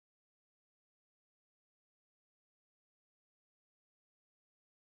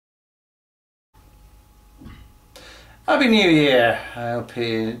Happy New Year! I hope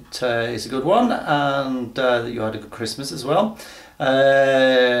it is a good one and that you had a good Christmas as well.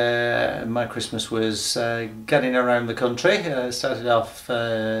 My Christmas was getting around the country. Started off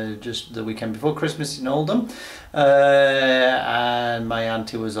just the weekend before Christmas in Oldham, and my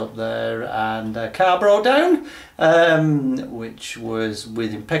auntie was up there and a car broke down, which was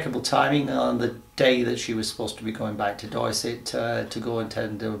with impeccable timing on the day that she was supposed to be going back to Dorset to go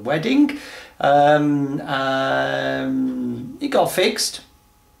attend a wedding. It got fixed,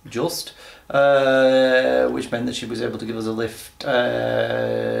 just, which meant that she was able to give us a lift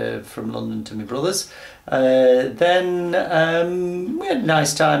from London to my brother's. Then we had a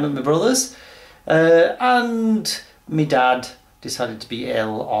nice time at my brother's, and my dad decided to be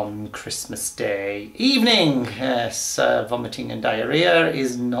ill on Christmas Day evening. Yes, vomiting and diarrhea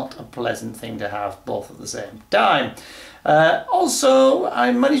is not a pleasant thing to have both at the same time. Also,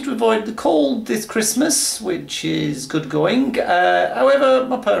 I managed to avoid the cold this Christmas, which is good going. However,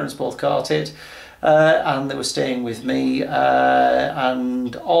 my parents both caught it, and they were staying with me,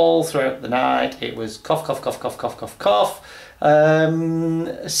 and all throughout the night it was cough, cough, cough, cough, cough, cough, cough.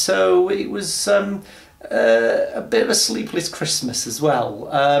 So it was a bit of a sleepless Christmas as well.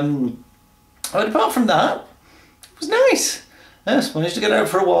 But apart from that, it was nice. Yes, managed to get out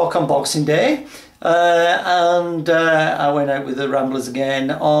for a walk on Boxing Day, and I went out with the Ramblers again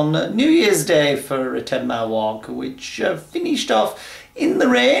on New Year's Day for a 10-mile walk, which finished off in the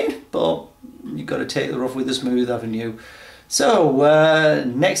rain, but you've got to take the rough with the smooth, haven't you? So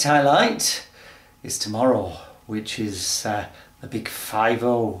next highlight is tomorrow, which is the big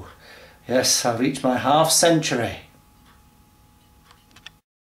 5-0. Yes, I've reached my half century.